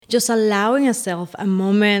just allowing yourself a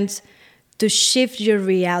moment to shift your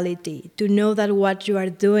reality, to know that what you are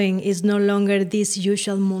doing is no longer this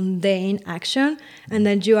usual mundane action, and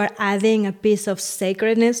that you are adding a piece of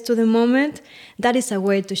sacredness to the moment. That is a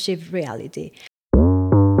way to shift reality.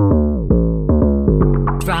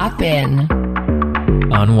 Drop in,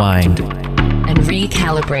 unwind, and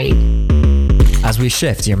recalibrate as we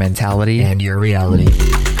shift your mentality and your reality.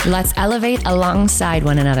 Let's elevate alongside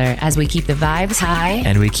one another as we keep the vibes high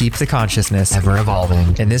and we keep the consciousness ever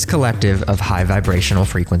evolving in this collective of high vibrational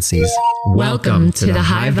frequencies. Welcome to the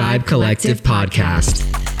High Vibe Collective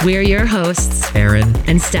podcast. We're your hosts, Aaron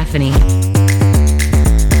and Stephanie.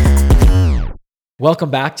 Welcome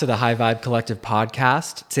back to the High Vibe Collective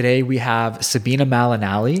podcast. Today we have Sabina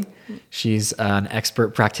Malinalli. She's an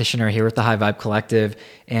expert practitioner here with the High Vibe Collective,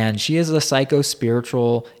 and she is a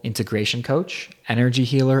psycho-spiritual integration coach, energy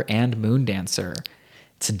healer, and moon dancer.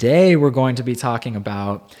 Today we're going to be talking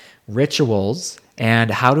about rituals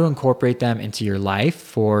and how to incorporate them into your life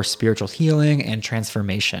for spiritual healing and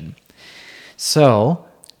transformation. So,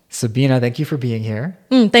 Sabina, thank you for being here.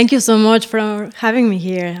 Thank you so much for having me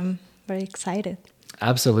here. I'm very excited.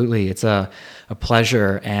 Absolutely. It's a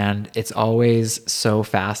pleasure, and it's always so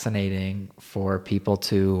fascinating for people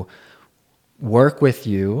to work with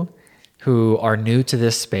you who are new to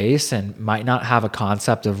this space and might not have a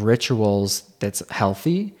concept of rituals that's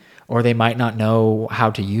healthy, or they might not know how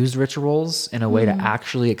to use rituals in a way to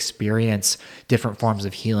actually experience different forms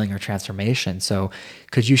of healing or transformation. So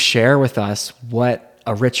could you share with us what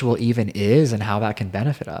a ritual even is and how that can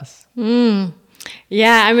benefit us?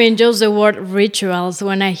 Yeah, I mean, just the word rituals,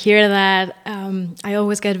 when I hear that, I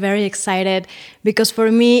always get very excited because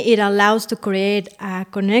for me, it allows to create a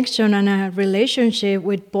connection and a relationship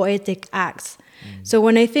with poetic acts. So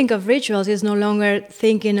when I think of rituals, it's no longer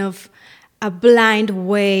thinking of a blind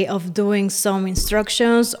way of doing some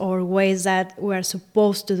instructions or ways that we're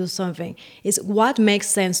supposed to do something. It's what makes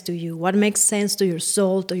sense to you, what makes sense to your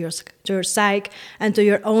soul, to your psyche, and to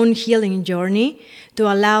your own healing journey,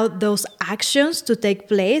 to allow those actions to take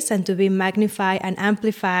place and to be magnified and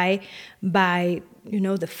amplified by,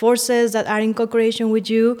 the forces that are in co-creation with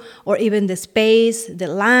you, or even the space, the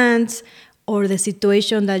land, or the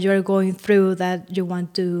situation that you're going through that you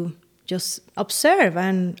want to just observe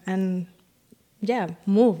and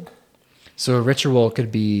move. So a ritual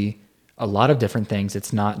could be a lot of different things.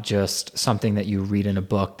 It's not just something that you read in a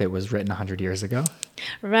book that was written 100 years ago.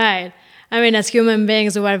 Right. I mean, as human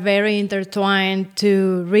beings, we are very intertwined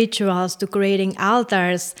to rituals, to creating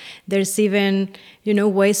altars. There's even,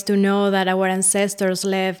 ways to know that our ancestors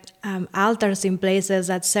left altars in places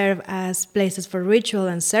that serve as places for ritual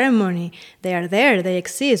and ceremony. They are there. They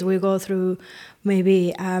exist. We go through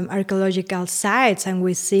maybe archaeological sites and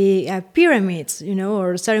we see pyramids,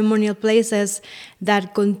 or ceremonial places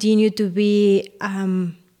that continue to be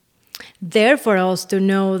there for us to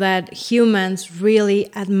know that humans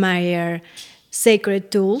really admire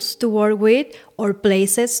sacred tools to work with, or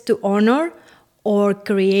places to honor, or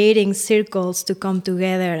creating circles to come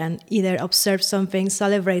together and either observe something,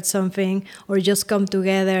 celebrate something, or just come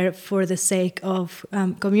together for the sake of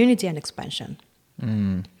community and expansion.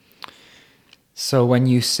 So when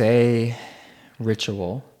you say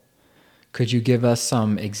ritual, could you give us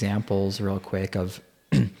some examples real quick of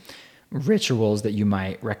rituals that you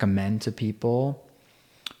might recommend to people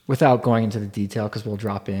without going into the detail, because we'll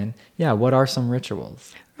drop in? Yeah, what are some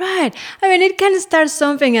rituals? Right. I mean, it can start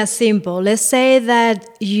something as simple. Let's say that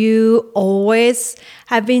you always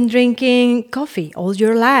have been drinking coffee all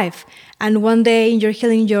your life. And one day in your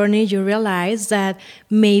healing journey, you realize that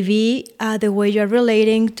maybe the way you're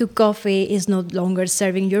relating to coffee is no longer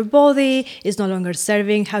serving your body, is no longer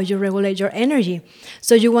serving how you regulate your energy.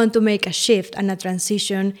 So you want to make a shift and a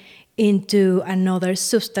transition into another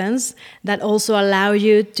substance that also allow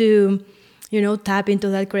you to, tap into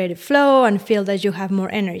that creative flow and feel that you have more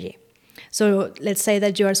energy. So let's say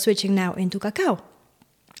that you are switching now into cacao.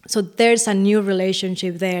 So there's a new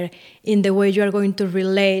relationship there in the way you are going to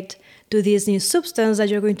relate to this new substance that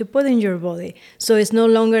you're going to put in your body. So it's no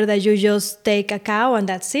longer that you just take cacao and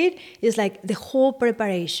that's it. It's like the whole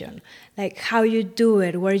preparation, like how you do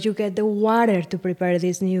it, where you get the water to prepare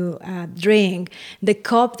this new drink, the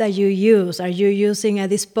cup that you use. Are you using a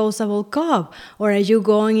disposable cup, or are you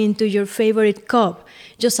going into your favorite cup?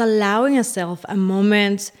 Just allowing yourself a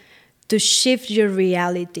moment to shift your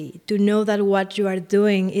reality, to know that what you are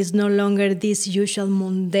doing is no longer this usual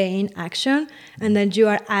mundane action, and that you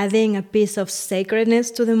are adding a piece of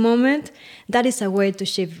sacredness to the moment. That is a way to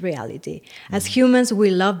shift reality. As humans, we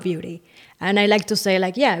love beauty. And I like to say,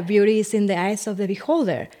 beauty is in the eyes of the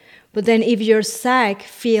beholder. But then if your psyche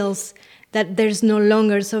feels that there's no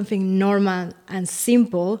longer something normal and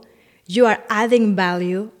simple. You are adding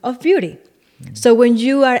value of beauty. So when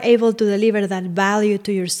you are able to deliver that value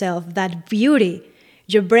to yourself, that beauty,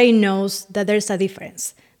 your brain knows that there's a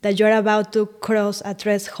difference, that you're about to cross a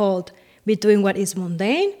threshold between what is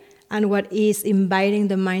mundane and what is inviting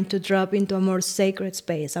the mind to drop into a more sacred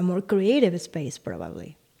space, a more creative space,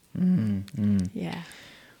 probably. Yeah.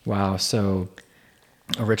 Wow. So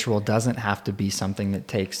a ritual doesn't have to be something that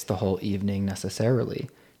takes the whole evening necessarily.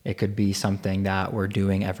 It could be something that we're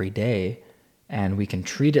doing every day, and we can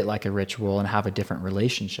treat it like a ritual and have a different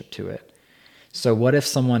relationship to it. So what if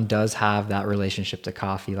someone does have that relationship to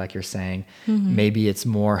coffee, like you're saying, maybe it's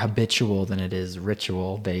more habitual than it is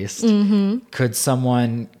ritual based. Could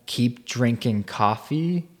someone keep drinking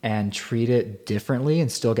coffee and treat it differently and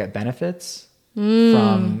still get benefits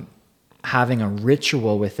from having a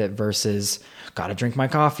ritual with it versus gotta drink my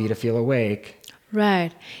coffee to feel awake?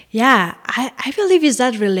 Right. Yeah. I believe it's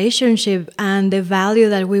that relationship and the value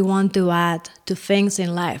that we want to add to things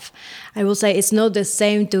in life. I will say it's not the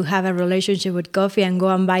same to have a relationship with coffee and go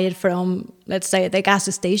and buy it from, let's say, the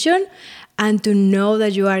gas station, and to know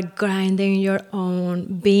that you are grinding your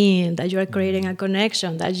own bean, that you are creating a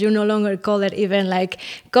connection, that you no longer call it even like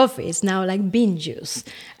coffee, it's now like bean juice.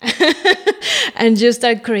 And you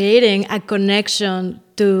start creating a connection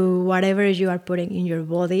to whatever you are putting in your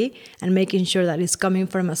body and making sure that it's coming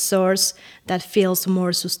from a source that feels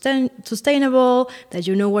more sustainable, that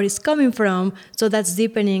you know where it's coming from. So that's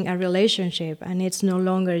deepening a relationship. And it's no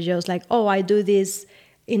longer just like, oh, I do this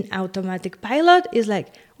in automatic pilot. It's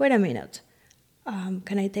like, wait a minute.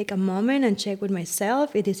 Can I take a moment and check with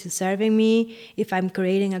myself if this is serving me, if I'm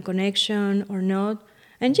creating a connection or not?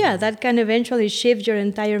 And yeah, that can eventually shift your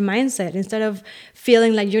entire mindset. Instead of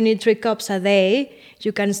feeling like you need 3 cups a day,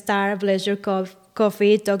 you can start, bless your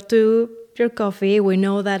coffee, talk to your coffee. We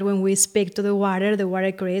know that when we speak to the water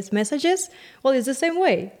creates messages. Well, it's the same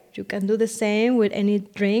way. You can do the same with any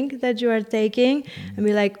drink that you are taking and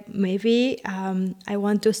be like, maybe I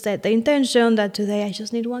want to set the intention that today I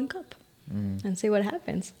just need 1 cup and see what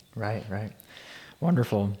happens. Right.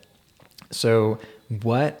 Wonderful. So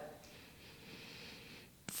what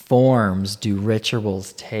forms do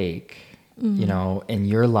rituals take, you know, in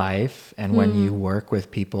your life, and when you work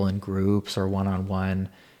with people in groups or one-on-one?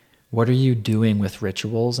 What are you doing with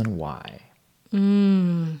rituals and why?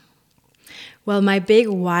 Well, my big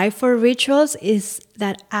why for rituals is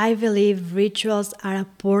that I believe rituals are a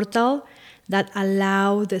portal that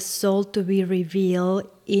allow the soul to be revealed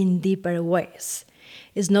in deeper ways.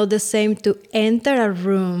 It's not the same to enter a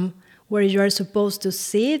room where you are supposed to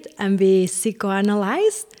sit and be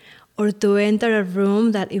psychoanalyzed, or to enter a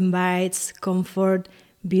room that invites comfort,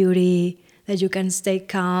 beauty, that you can stay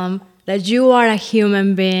calm, that you are a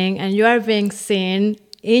human being and you are being seen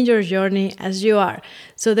in your journey as you are.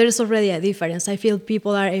 So there's already a difference. I feel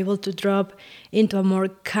people are able to drop into a more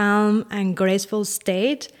calm and graceful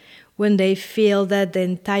state when they feel that the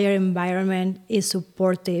entire environment is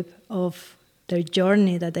supportive of their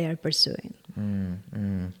journey that they are pursuing.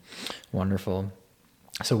 Wonderful.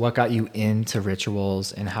 So what got you into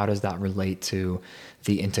rituals, and how does that relate to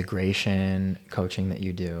the integration coaching that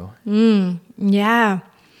you do? Yeah.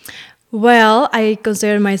 Well, I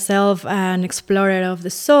consider myself an explorer of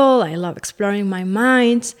the soul. I love exploring my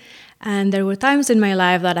mind. And there were times in my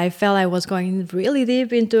life that I felt I was going really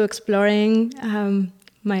deep into exploring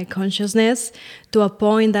my consciousness, to a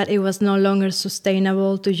point that it was no longer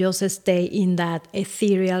sustainable to just stay in that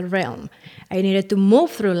ethereal realm. I needed to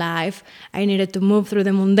move through life. I needed to move through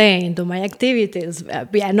the mundane, do my activities,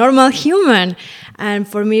 be a normal human. And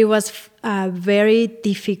for me, it was very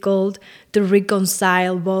difficult to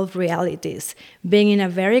reconcile both realities. Being in a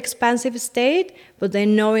very expansive state, but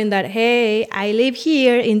then knowing that, hey, I live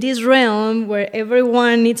here in this realm where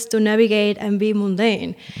everyone needs to navigate and be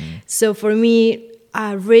mundane. So for me,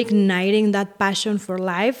 reigniting that passion for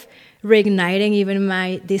life, reigniting even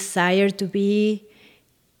my desire to be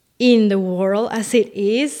in the world as it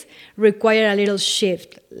is, require a little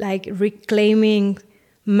shift, like reclaiming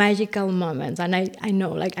magical moments. And I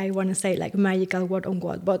know, like, I want to say like magical what on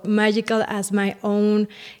what, but magical as my own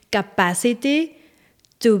capacity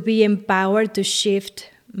to be empowered to shift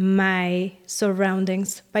my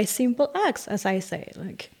surroundings by simple acts, as I say.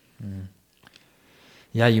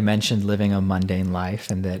 Yeah, you mentioned living a mundane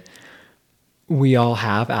life, and that we all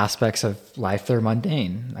have aspects of life that are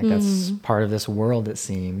mundane. Like that's part of this world, it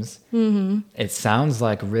seems. It sounds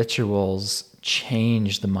like rituals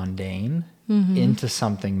change the mundane into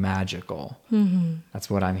something magical. That's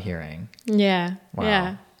what I'm hearing. Yeah, Wow.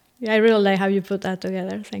 yeah. I really like how you put that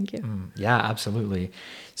together. Thank you. Yeah, absolutely.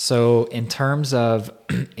 So in terms of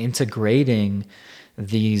integrating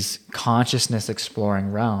these consciousness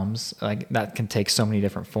exploring realms, like that can take so many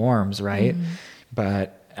different forms, right?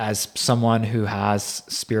 But as someone who has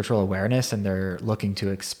spiritual awareness and they're looking to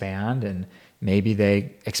expand, and maybe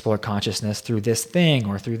they explore consciousness through this thing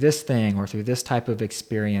or through this thing or through this type of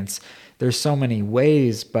experience, there's so many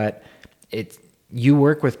ways, but you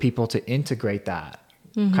work with people to integrate that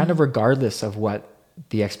kind of regardless of what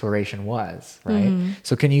the exploration was, right?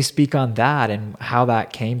 So can you speak on that and how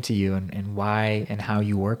that came to you and why and how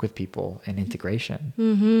you work with people in integration?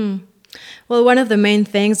 Well, one of the main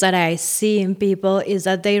things that I see in people is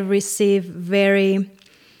that they receive very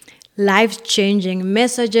life-changing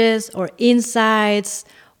messages or insights,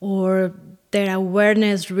 or their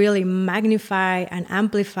awareness really magnified and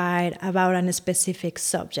amplified about a specific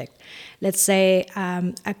subject. Let's say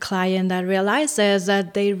a client that realizes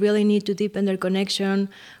that they really need to deepen their connection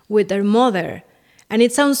with their mother. And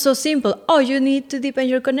it sounds so simple. Oh, you need to deepen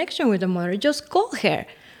your connection with the mother. Just call her.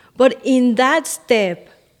 But in that step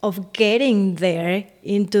of getting there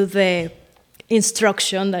into the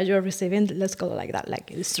instruction that you're receiving, let's call it like that,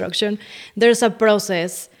 like instruction, there's a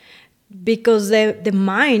process, because the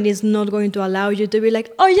mind is not going to allow you to be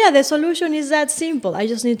like, oh yeah, the solution is that simple, I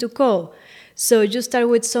just need to call. So you start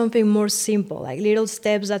with something more simple, like little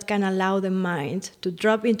steps that can allow the mind to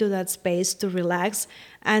drop into that space, to relax,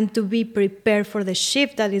 and to be prepared for the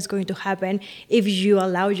shift that is going to happen if you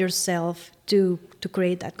allow yourself to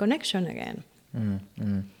create that connection again.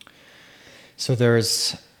 So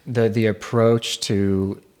there's the approach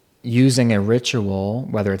to using a ritual,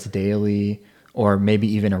 whether it's daily or maybe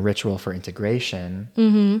even a ritual for integration.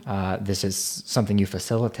 This is something you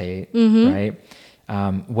facilitate, right?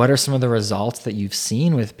 What are some of the results that you've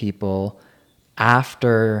seen with people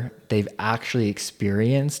after they've actually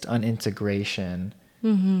experienced an integration?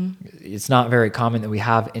 It's not very common that we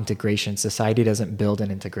have integration. Society doesn't build in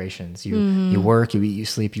integrations. You work, you eat, you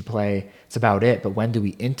sleep, you play. It's about it. But when do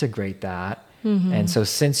we integrate that? And so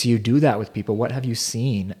since you do that with people, what have you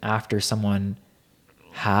seen after someone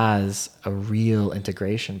has a real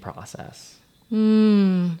integration process?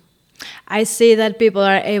 I see that people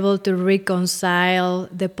are able to reconcile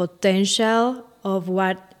the potential of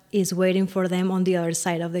what is waiting for them on the other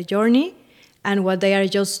side of the journey and what they are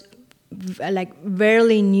just like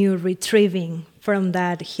barely new retrieving from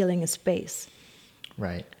that healing space.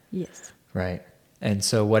 Right. Yes. Right. And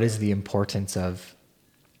so what is the importance of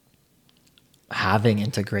having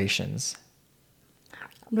integrations?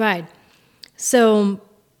 Right. So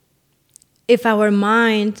if our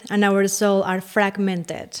mind and our soul are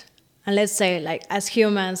fragmented, and let's say like as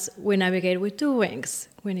humans, we navigate with two wings.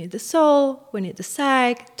 We need the soul, we need the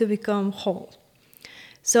psyche to become whole.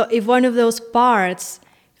 So if one of those parts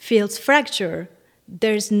feels fractured,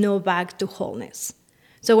 there's no back to wholeness.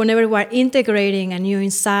 So whenever we're integrating a new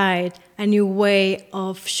insight, a new way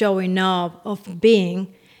of showing up, of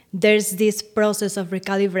being, there's this process of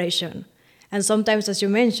recalibration. And sometimes, as you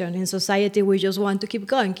mentioned, in society, we just want to keep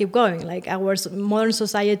going. Like our modern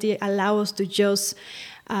society allows us to just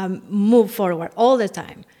move forward all the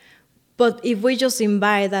time. But if we just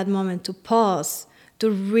invite that moment to pause,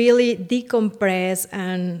 to really decompress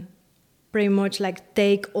and pretty much like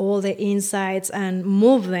take all the insights and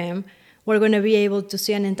move them, we're going to be able to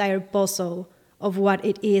see an entire puzzle of what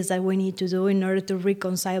it is that we need to do in order to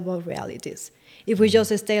reconcile both realities. If we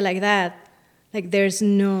just stay like that, like there's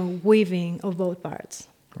no weaving of both parts.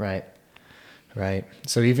 Right. Right.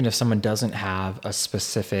 So even if someone doesn't have a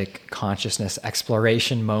specific consciousness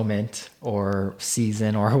exploration moment or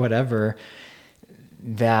season or whatever,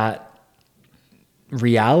 that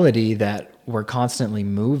reality that we're constantly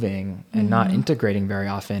moving and not integrating very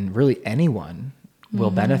often, really anyone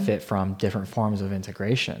will benefit from different forms of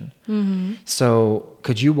integration. So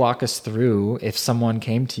could you walk us through, if someone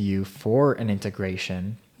came to you for an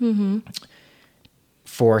integration,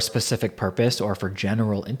 for a specific purpose or for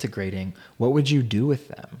general integrating, what would you do with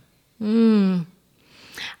them?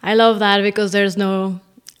 I love that because there's no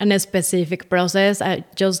a specific process. I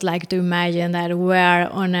just like to imagine that we are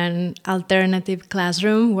on an alternative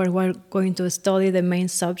classroom where we're going to study the main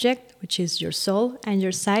subject, which is your soul and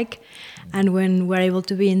your psyche. And when we're able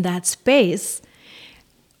to be in that space,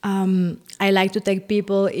 I like to take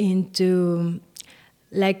people into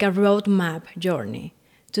like a roadmap journey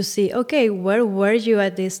to see, okay, where were you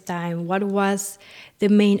at this time? What was the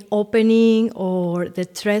main opening or the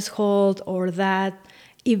threshold or that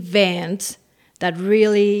event that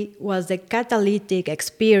really was the catalytic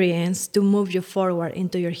experience to move you forward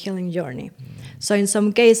into your healing journey. So in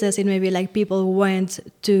some cases, it may be like people went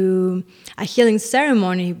to a healing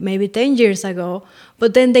ceremony maybe 10 years ago,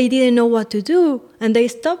 but then they didn't know what to do and they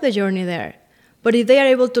stopped the journey there. But if they are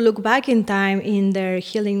able to look back in time in their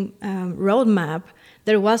healing roadmap,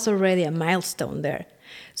 there was already a milestone there.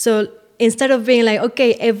 So instead of being like,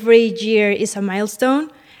 okay, every year is a milestone,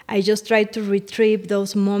 I just try to retrieve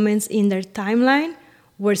those moments in their timeline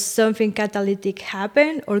where something catalytic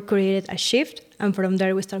happened or created a shift, and from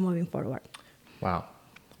there we start moving forward. Wow.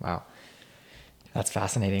 That's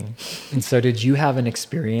fascinating. And so did you have an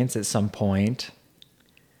experience at some point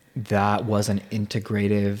that was an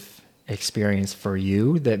integrative experience for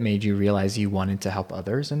you that made you realize you wanted to help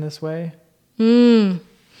others in this way?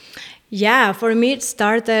 Yeah, for me it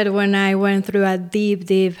started when I went through a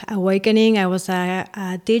deep awakening. I was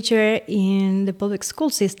a teacher in the public school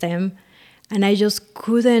system, and I just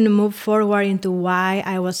couldn't move forward into why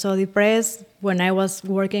I was so depressed when I was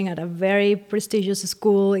working at a very prestigious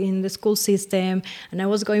school in the school system, and I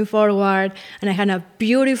was going forward, and I had a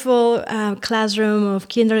beautiful classroom of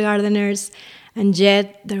kindergarteners, and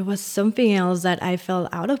yet there was something else that I felt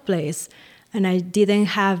out of place, and I didn't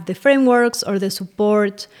have the frameworks or the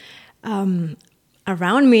support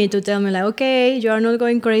around me to tell me like, okay, you are not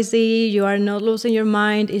going crazy, you are not losing your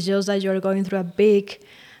mind, it's just that you're going through a big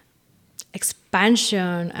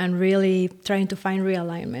expansion and really trying to find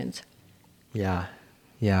realignment.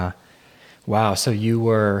 Yeah. Wow. So you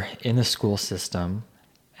were in the school system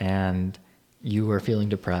and you were feeling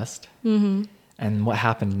depressed. Mm-hmm. And what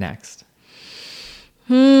happened next?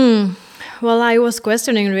 Well, I was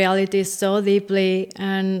questioning reality so deeply,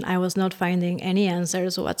 and I was not finding any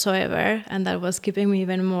answers whatsoever, and that was keeping me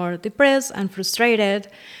even more depressed and frustrated,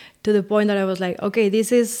 to the point that I was like, okay,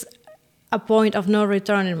 this is a point of no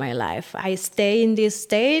return in my life. I stay in this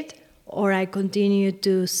state, or I continue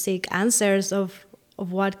to seek answers of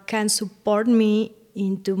what can support me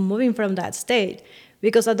into moving from that state.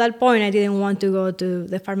 Because at that point, I didn't want to go to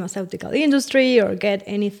the pharmaceutical industry or get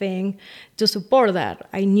anything to support that.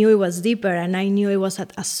 I knew it was deeper, and I knew it was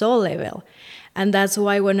at a soul level. And that's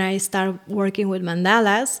why when I started working with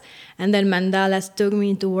mandalas, and then mandalas took me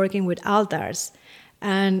into working with altars.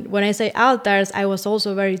 And when I say altars, I was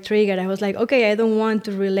also very triggered. I was like, okay, I don't want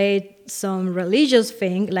to relate some religious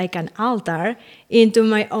thing like an altar into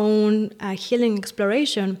my own healing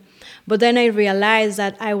exploration. But then I realized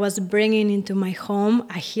that I was bringing into my home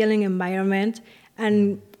a healing environment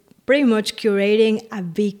and pretty much curating a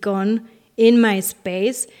beacon in my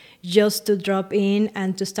space just to drop in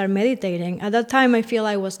and to start meditating. At that time, I feel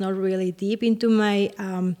I was not really deep into my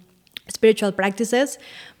spiritual practices,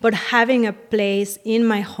 but having a place in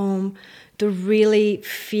my home to really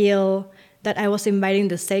feel that I was inviting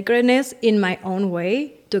the sacredness in my own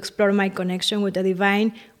way to explore my connection with the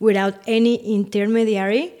divine without any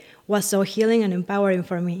intermediary was so healing and empowering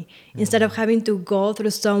for me. Mm-hmm. Instead of having to go through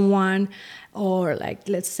someone or like,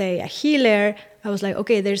 let's say, a healer, I was like,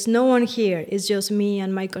 okay, there's no one here. It's just me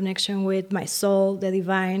and my connection with my soul, the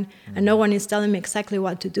divine, and no one is telling me exactly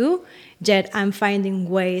what to do, yet I'm finding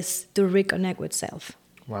ways to reconnect with self.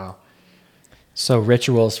 Wow. So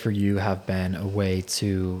rituals for you have been a way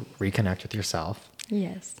to reconnect with yourself.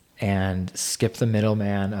 Yes. And skip the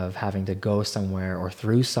middleman of having to go somewhere or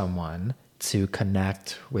through someone to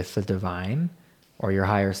connect with the divine or your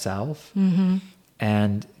higher self. Mm-hmm.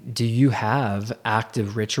 And do you have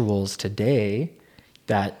active rituals today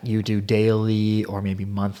that you do daily or maybe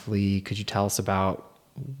monthly? Could you tell us about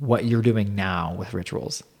what you're doing now with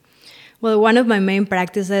rituals? Well, one of my main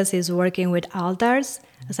practices is working with altars,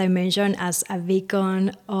 as I mentioned, as a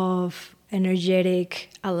beacon of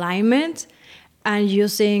energetic alignment and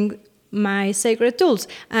using my sacred tools.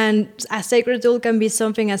 And a sacred tool can be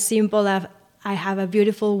something as simple as I have a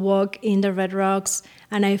beautiful walk in the red rocks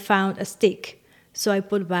and I found a stick. So I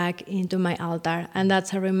put back into my altar. And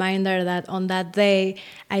that's a reminder that on that day,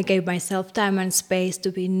 I gave myself time and space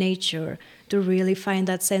to be in nature, to really find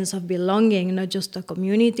that sense of belonging, not just to a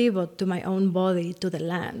community, but to my own body, to the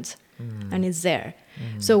land. And it's there.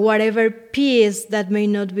 So whatever piece that may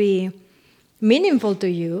not be meaningful to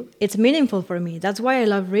you, it's meaningful for me. That's why I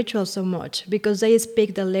love rituals so much, because they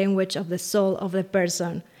speak the language of the soul of the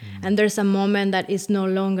person. And there's a moment that is no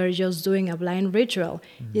longer just doing a blind ritual.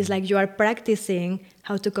 It's like you are practicing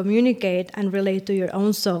how to communicate and relate to your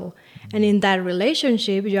own soul. And in that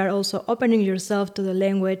relationship, you are also opening yourself to the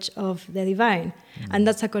language of the divine. And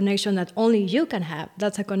that's a connection that only you can have.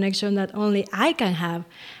 That's a connection that only I can have.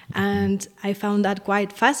 And I found that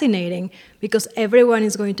quite fascinating because everyone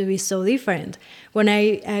is going to be so different. When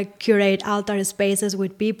I curate altar spaces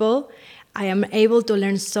with people, I am able to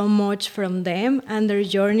learn so much from them and their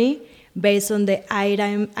journey based on the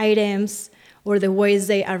items or the ways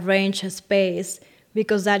they arrange a space,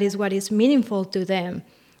 because that is what is meaningful to them.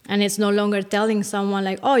 And it's no longer telling someone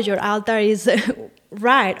like, oh, your altar is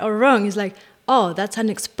right or wrong. It's like, oh, that's an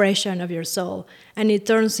expression of your soul. And it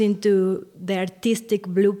turns into the artistic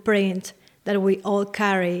blueprint that we all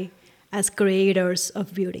carry as creators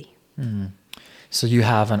of beauty. So you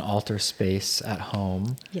have an altar space at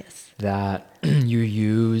home. Yes. That you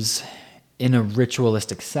use in a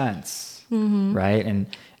ritualistic sense, right?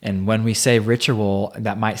 And when we say ritual,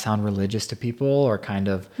 that might sound religious to people or kind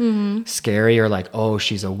of scary, or like, oh,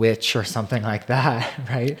 she's a witch or something like that,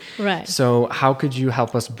 right? Right. So how could you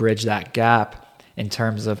help us bridge that gap in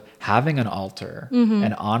terms of having an altar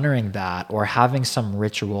and honoring that, or having some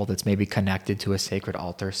ritual that's maybe connected to a sacred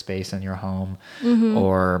altar space in your home,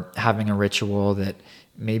 or having a ritual that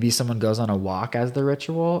maybe someone goes on a walk as the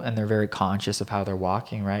ritual and they're very conscious of how they're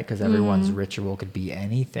walking, right? Because everyone's ritual could be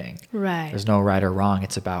anything. Right. There's no right or wrong.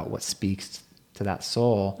 It's about what speaks to that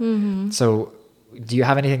soul. So do you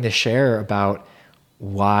have anything to share about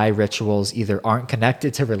why rituals either aren't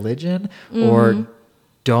connected to religion or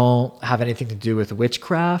don't have anything to do with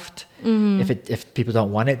witchcraft, if people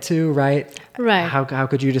don't want it to, right? Right. How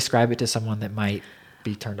could you describe it to someone that might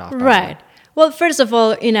be turned off by Right. that? Well, first of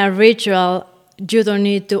all, in a ritual, you don't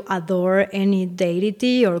need to adore any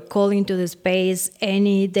deity or call into the space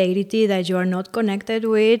any deity that you are not connected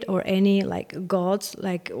with, or any like gods,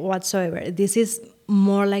 like whatsoever. This is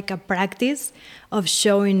more like a practice of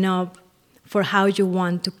showing up for how you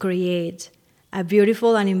want to create a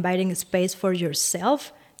beautiful and inviting space for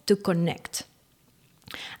yourself to connect.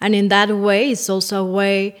 And in that way, it's also a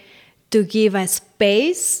way to give a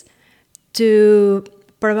space to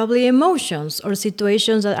probably emotions or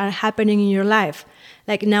situations that are happening in your life.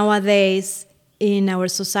 Like nowadays in our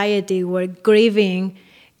society where grieving,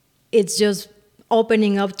 it's just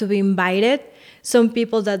opening up to be invited. Some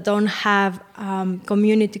people that don't have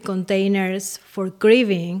community containers for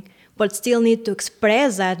grieving, but still need to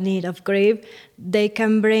express that need of grief, they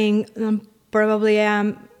can bring probably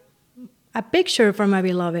a picture from a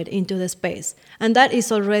beloved into the space. And that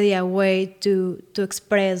is already a way to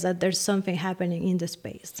express that there's something happening in the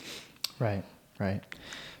space. Right, right.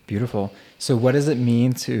 Beautiful. So what does it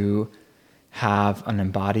mean to have an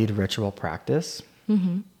embodied ritual practice?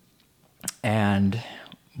 And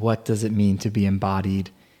what does it mean to be embodied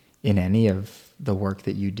in any of the work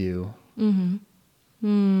that you do?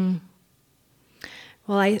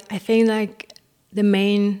 Well, I think like the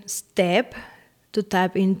main step to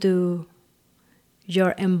tap into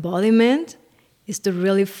your embodiment is to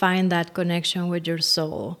really find that connection with your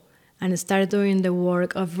soul and start doing the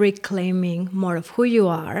work of reclaiming more of who you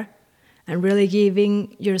are and really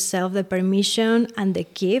giving yourself the permission and the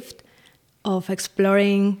gift of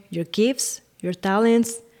exploring your gifts, your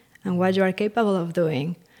talents, and what you are capable of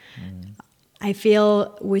doing. I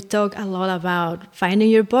feel we talk a lot about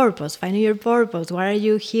finding your purpose. What are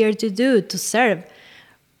you here to do, to serve?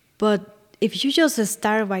 But if you just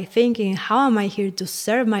start by thinking, how am I here to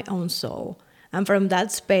serve my own soul? And from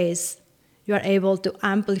that space, you are able to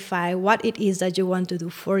amplify what it is that you want to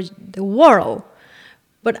do for the world.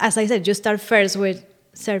 But as I said, you start first with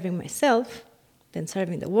serving myself, then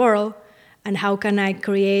serving the world, and how can I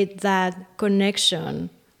create that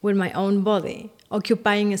connection with my own body,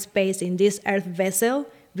 occupying a space in this earth vessel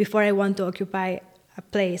before I want to occupy a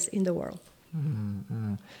place in the world.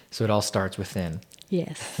 So it all starts within.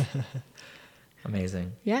 Yes.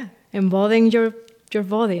 Amazing. Yeah. Embodying your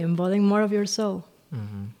body, embodying more of your soul.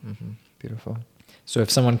 Beautiful. So if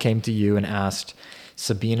someone came to you and asked,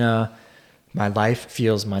 Sabina, my life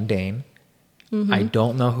feels mundane. I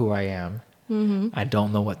don't know who I am. I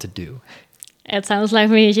don't know what to do. It sounds like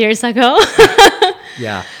me years ago.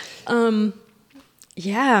 Yeah.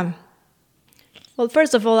 Yeah. Well,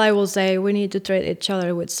 first of all, I will say we need to treat each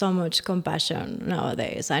other with so much compassion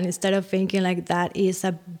nowadays. And instead of thinking like that is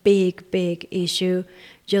a big, big issue,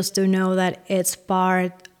 just to know that it's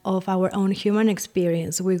part of our own human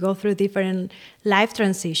experience. We go through different life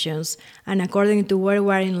transitions. And according to where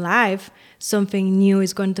we are in life, something new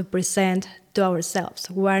is going to present to ourselves.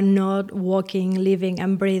 We are not walking, living,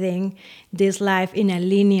 and breathing this life in a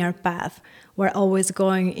linear path. We're always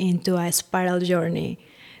going into a spiral journey.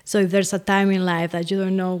 So if there's a time in life that you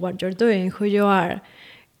don't know what you're doing, who you are,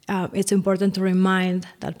 it's important to remind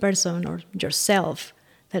that person or yourself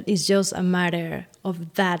that it's just a matter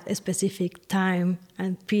of that specific time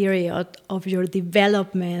and period of your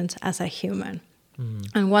development as a human.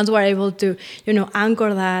 And once we're able to,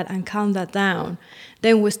 anchor that and calm that down,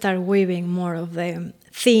 then we start weaving more of the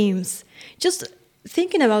themes. Just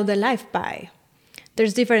thinking about the life pie.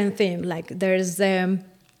 There's different themes, like there's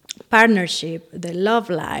partnership, the love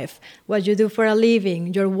life, what you do for a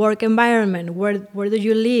living, your work environment, where do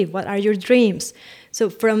you live, what are your dreams. So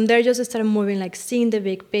from there, just start moving, like seeing the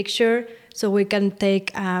big picture, so we can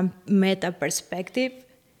take a meta perspective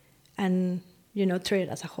and, treat it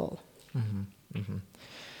as a whole.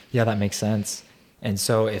 Yeah, that makes sense. And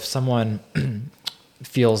so if someone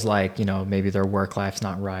feels like, maybe their work life's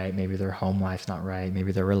not right, maybe their home life's not right,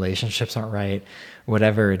 maybe their relationships aren't right,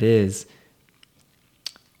 whatever it is,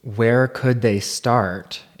 where could they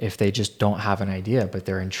start if they just don't have an idea, but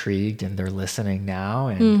they're intrigued and they're listening now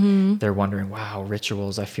and they're wondering, wow,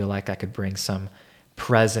 rituals, I feel like I could bring some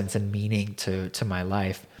presence and meaning to my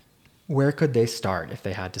life. Where could they start if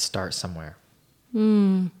they had to start somewhere?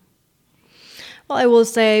 Well, I will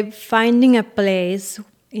say finding a place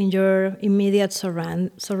in your immediate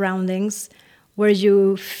surroundings where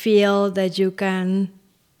you feel that you can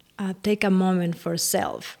take a moment for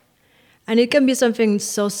self. And it can be something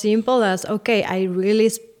so simple as, okay, I really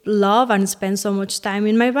love and spend so much time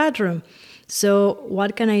in my bathroom. So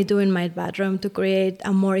what can I do in my bathroom to create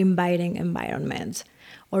a more inviting environment?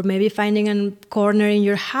 Or maybe finding a corner in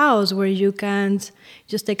your house where you can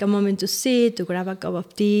just take a moment to sit, to grab a cup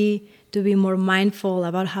of tea, to be more mindful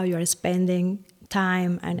about how you are spending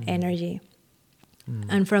time and energy.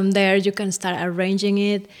 And from there, you can start arranging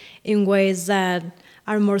it in ways that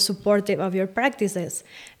are more supportive of your practices.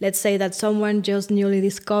 Let's say that someone just newly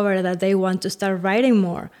discovered that they want to start writing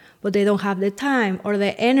more, but they don't have the time or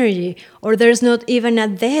the energy, or there's not even a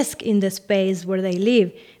desk in the space where they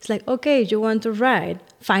live. It's like, okay, you want to write,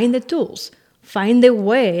 find the tools, find the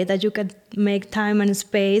way that you can make time and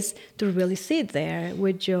space to really sit there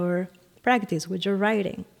with your practice, with your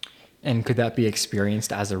writing. And could that be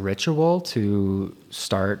experienced as a ritual to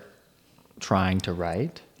start trying to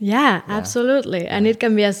write? Yeah, absolutely. And it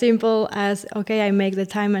can be as simple as, okay, I make the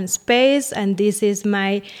time and space, and this is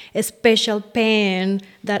my special pen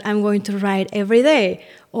that I'm going to write every day.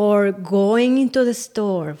 Or going into the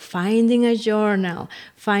store, finding a journal,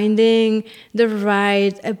 finding the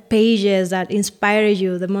right pages that inspire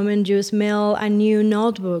you. The moment you smell a new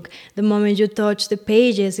notebook, the moment you touch the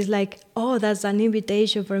pages, it's like, oh, that's an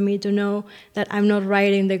invitation for me to know that I'm not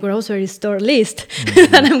writing the grocery store list,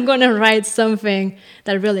 that I'm going to write something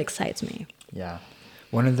that really excites me. Yeah.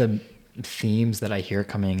 One of the themes that I hear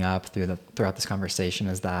coming up throughout this conversation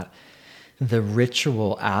is that the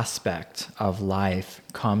ritual aspect of life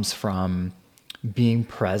comes from being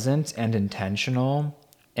present and intentional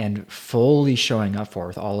and fully showing up for,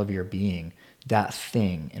 with all of your being, that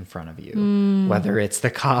thing in front of you, whether it's the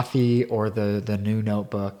coffee or the new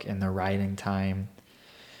notebook and the writing time.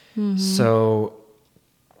 So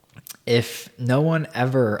if no one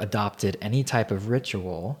ever adopted any type of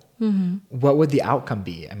ritual, what would the outcome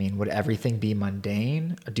be? I mean, would everything be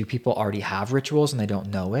mundane? Or do people already have rituals and they don't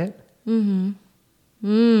know it?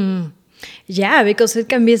 Yeah, because it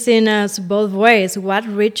can be seen as both ways. What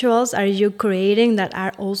rituals are you creating that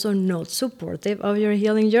are also not supportive of your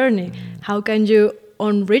healing journey? How can you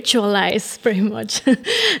unritualize pretty much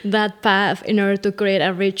that path in order to create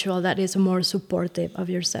a ritual that is more supportive of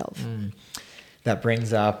yourself? That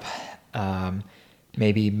brings up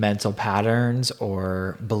maybe mental patterns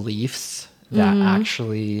or beliefs that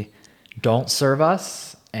actually don't serve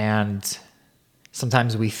us, and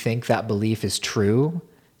sometimes we think that belief is true,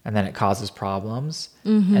 and then it causes problems.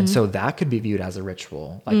 And so that could be viewed as a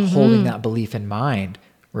ritual. Like holding that belief in mind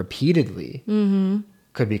repeatedly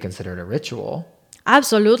could be considered a ritual.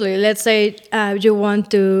 Absolutely. Let's say you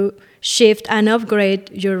want to shift and upgrade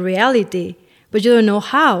your reality, but you don't know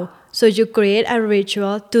how. So you create a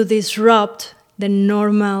ritual to disrupt the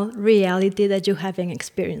normal reality that you have been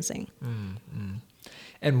experiencing.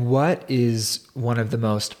 And what is one of the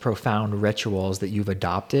most profound rituals that you've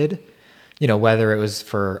adopted? You know, whether it was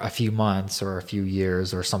for a few months or a few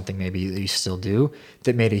years or something maybe that you still do,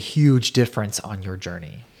 that made a huge difference on your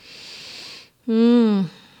journey?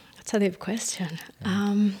 That's a deep question.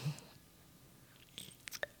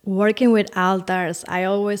 Working with altars, I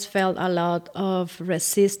always felt a lot of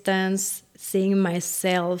resistance, seeing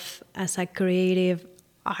myself as a creative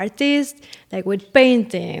artist, like with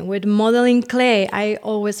painting, with modeling clay. I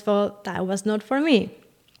always felt that was not for me.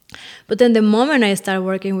 But then the moment I started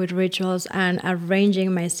working with rituals and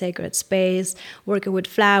arranging my sacred space, working with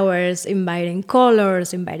flowers, inviting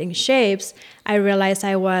colors, inviting shapes, I realized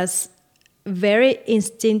I was very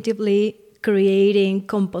instinctively creating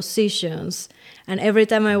compositions. And every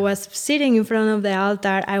time I was sitting in front of the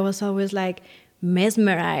altar, I was always like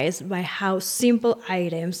mesmerized by how simple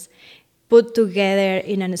items put together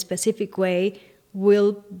in a specific way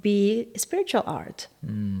will be spiritual art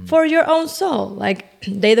for your own soul. Like,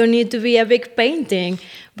 they don't need to be a big painting,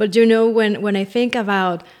 but when I think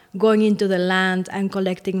about going into the land and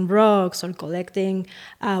collecting rocks or collecting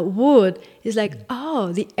wood, it's like,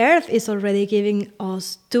 oh, the earth is already giving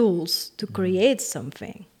us tools to create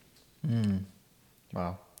something.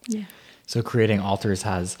 Wow. Yeah. So creating altars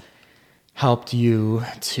has helped you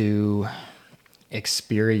to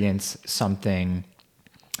experience something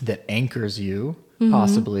that anchors you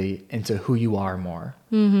possibly into who you are more,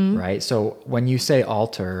 right? So when you say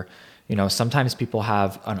altar, sometimes people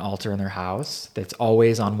have an altar in their house that's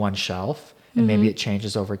always on one shelf, and maybe it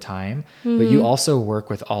changes over time, but you also work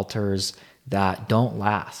with altars that don't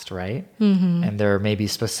last, right? And they're maybe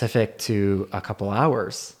specific to a couple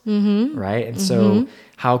hours, right? And so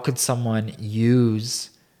how could someone use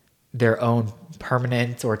their own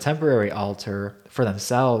permanent or temporary altar for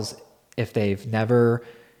themselves if they've never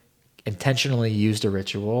intentionally used a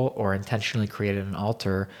ritual or intentionally created an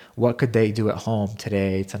altar? What could they do at home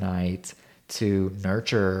today, tonight, to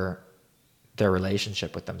nurture their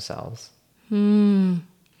relationship with themselves?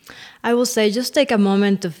 I will say, just take a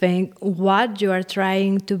moment to think what you are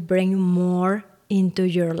trying to bring more into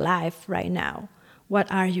your life right now.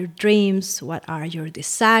 What are your dreams? What are your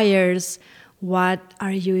desires? What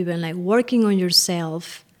are you even like working on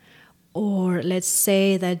yourself? Or let's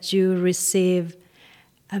say that you receive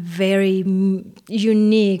a very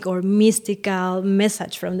unique or mystical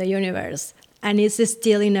message from the universe, and it's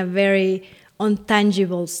still in a very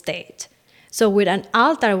untangible state. So with an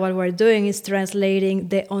altar, what we're doing is translating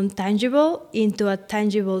the untangible into a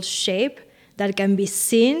tangible shape that can be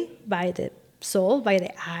seen by the soul, by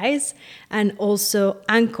the eyes, and also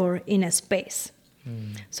anchor in a space.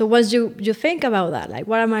 So once you think about that, like,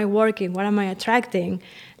 what am I working? What am I attracting?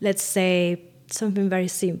 Let's say something very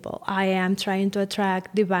simple. I am trying to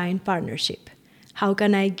attract divine partnership. How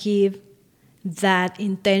can I give that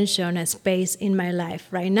intention a space in my life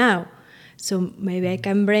right now? So maybe I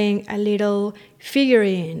can bring a little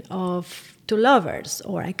figurine of two lovers,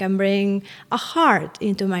 or I can bring a heart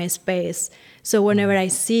into my space. So whenever I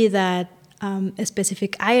see that a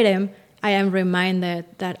specific item, I am reminded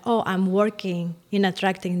that, oh, I'm working in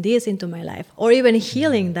attracting this into my life, or even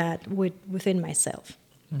healing that within myself.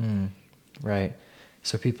 Right.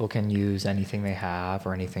 So people can use anything they have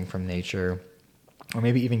or anything from nature, or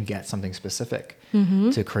maybe even get something specific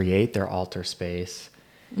to create their altar space.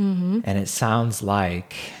 And it sounds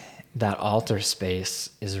like that altar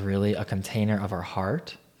space is really a container of our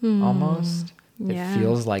heart, almost. Yeah. It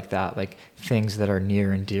feels like that, like things that are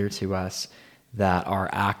near and dear to us that are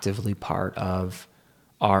actively part of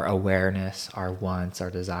our awareness, our wants, our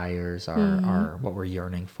desires, our what we're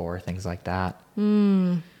yearning for, things like that.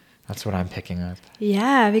 That's what I'm picking up.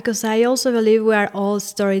 Yeah, because I also believe we are all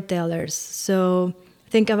storytellers. So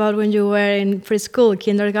think about when you were in preschool,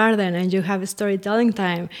 kindergarten, and you have a storytelling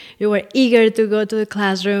time. You were eager to go to the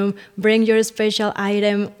classroom, bring your special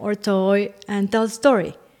item or toy, and tell a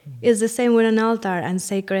story. It's the same with an altar and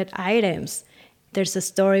sacred items. There's a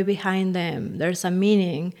story behind them. There's a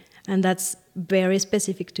meaning, and that's very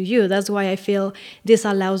specific to you. That's why I feel this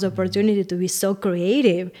allows opportunity to be so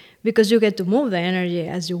creative, because you get to move the energy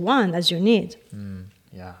as you want, as you need.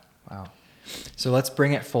 Yeah, wow. So let's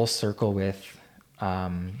bring it full circle with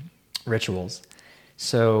rituals.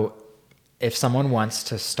 So if someone wants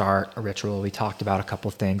to start a ritual, we talked about a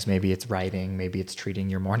couple things. Maybe it's writing, maybe it's treating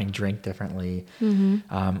your morning drink differently.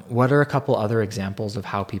 What are a couple other examples of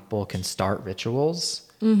how people can start rituals?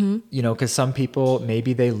 Because some people,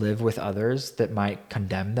 maybe they live with others that might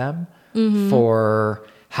condemn them for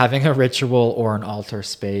having a ritual or an altar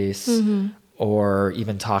space, or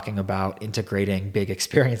even talking about integrating big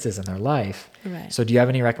experiences in their life. Right. So do you have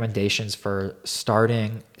any recommendations for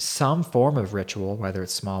starting some form of ritual, whether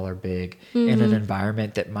it's small or big, in an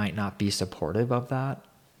environment that might not be supportive of that?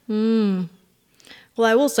 Well,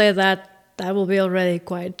 I will say that will be already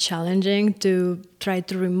quite challenging to try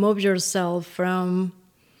to remove yourself from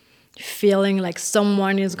feeling like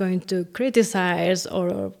someone is going to criticize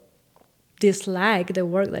or dislike the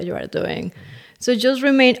work that you are doing. So just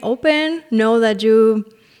remain open. Know that you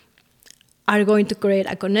are going to create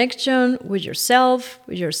a connection with yourself,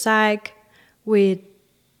 with your psyche, with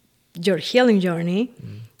your healing journey,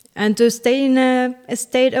 and to stay in a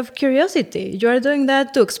state of curiosity. You are doing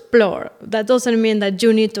that to explore. That doesn't mean that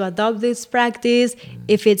you need to adopt this practice.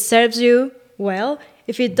 If it serves you, well.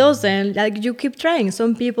 If it doesn't, like, you keep trying.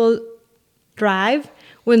 Some people thrive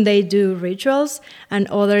when they do rituals, and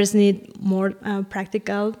others need more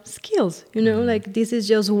practical skills. Like, this is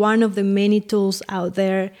just one of the many tools out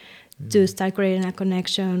there to start creating a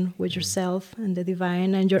connection with yourself and the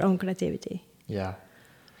divine and your own creativity. Yeah.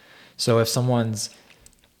 So if someone's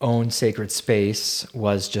own sacred space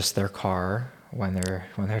was just their car when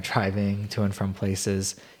they're driving to and from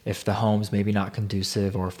places, if the home's maybe not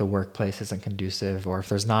conducive, or if the workplace isn't conducive, or if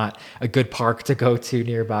there's not a good park to go to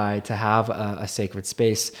nearby to have a sacred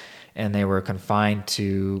space, and they were confined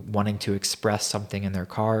to wanting to express something in their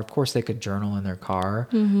car, of course they could journal in their car,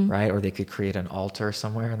 right? Or they could create an altar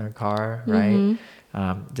somewhere in their car, right?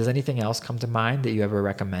 Does anything else come to mind that you ever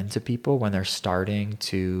recommend to people when they're starting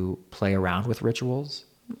to play around with rituals?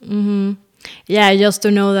 Yeah, just to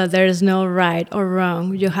know that there is no right or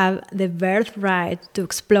wrong. You have the birthright to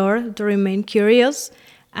explore, to remain curious,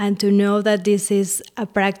 and to know that this is a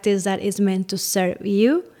practice that is meant to serve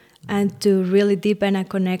you and to really deepen a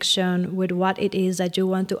connection with what it is that you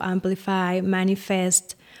want to amplify,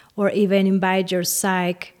 manifest, or even invite your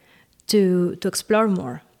psyche to explore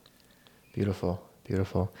more. Beautiful.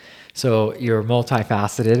 Beautiful. So you're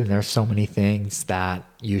multifaceted, and there's so many things that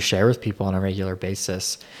you share with people on a regular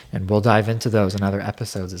basis, and we'll dive into those in other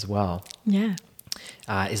episodes as well. Yeah.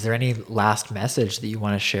 Is there any last message that you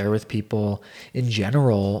want to share with people in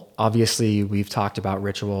general? Obviously, we've talked about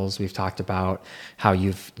rituals. We've talked about how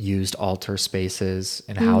you've used altar spaces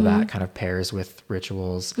and how that kind of pairs with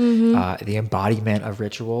rituals, the embodiment of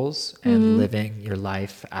rituals and living your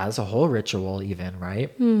life as a whole ritual even,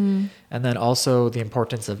 right? And then also the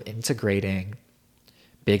importance of integrating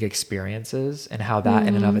big experiences and how that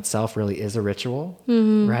in and of itself really is a ritual,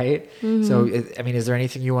 right? So, I mean, is there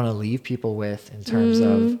anything you want to leave people with in terms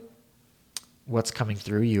of what's coming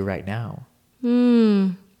through you right now?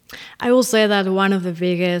 I will say that one of the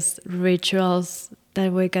biggest rituals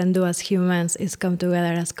that we can do as humans is come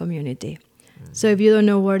together as community. So if you don't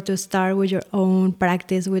know where to start with your own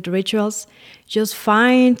practice with rituals, just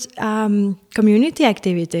find community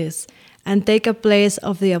activities and take a place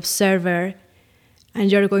of the observer. And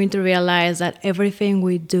you're going to realize that everything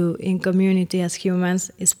we do in community as humans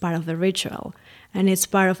is part of the ritual. And it's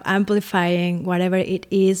part of amplifying whatever it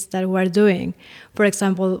is that we're doing. For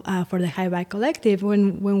example, for the High Vibe Collective,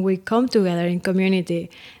 when we come together in community,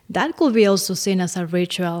 that could be also seen as a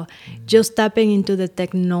ritual. Just tapping into the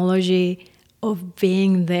technology of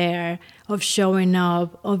being there, of showing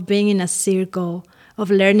up, of being in a circle, of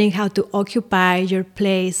learning how to occupy your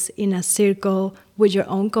place in a circle with your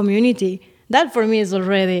own community. That for me is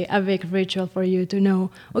already a big ritual for you to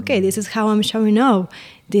know, okay, this is how I'm showing up.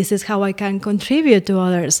 This is how I can contribute to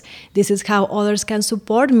others. This is how others can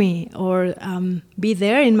support me or be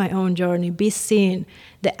there in my own journey, be seen.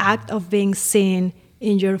 The act of being seen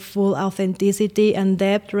in your full authenticity and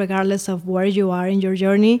depth, regardless of where you are in your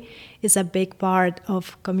journey, is a big part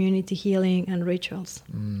of community healing and rituals.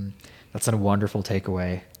 That's a wonderful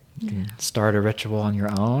takeaway. You can start a ritual on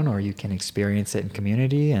your own, or you can experience it in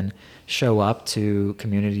community and show up to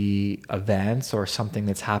community events or something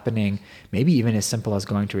that's happening. Maybe even as simple as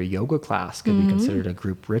going to a yoga class could be considered a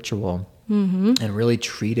group ritual, and really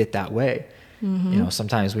treat it that way. You know,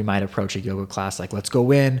 sometimes we might approach a yoga class like, let's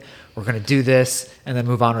go in, we're going to do this, and then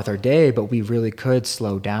move on with our day. But we really could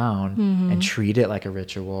slow down and treat it like a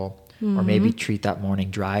ritual, or maybe treat that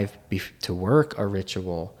morning drive to work a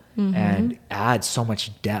ritual. And add so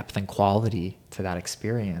much depth and quality to that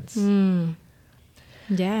experience.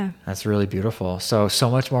 Yeah. That's really beautiful. So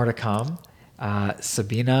much more to come.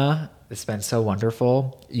 Sabina, it's been so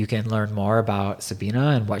wonderful. You can learn more about Sabina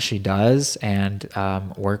and what she does and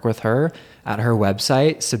work with her at her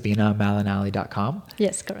website, sabinamalinalli.com.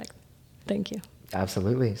 Yes, correct. Thank you.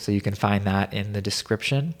 Absolutely. So you can find that in the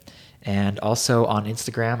description, and also on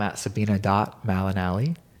Instagram at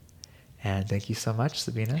sabina.malinalli. And thank you so much,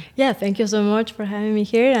 Sabina. Yeah, thank you so much for having me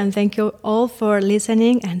here. And thank you all for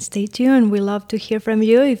listening. And stay tuned. We love to hear from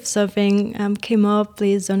you. If something came up,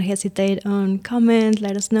 please don't hesitate on comment.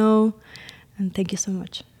 Let us know. And thank you so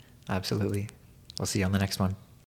much. Absolutely. We'll see you on the next one.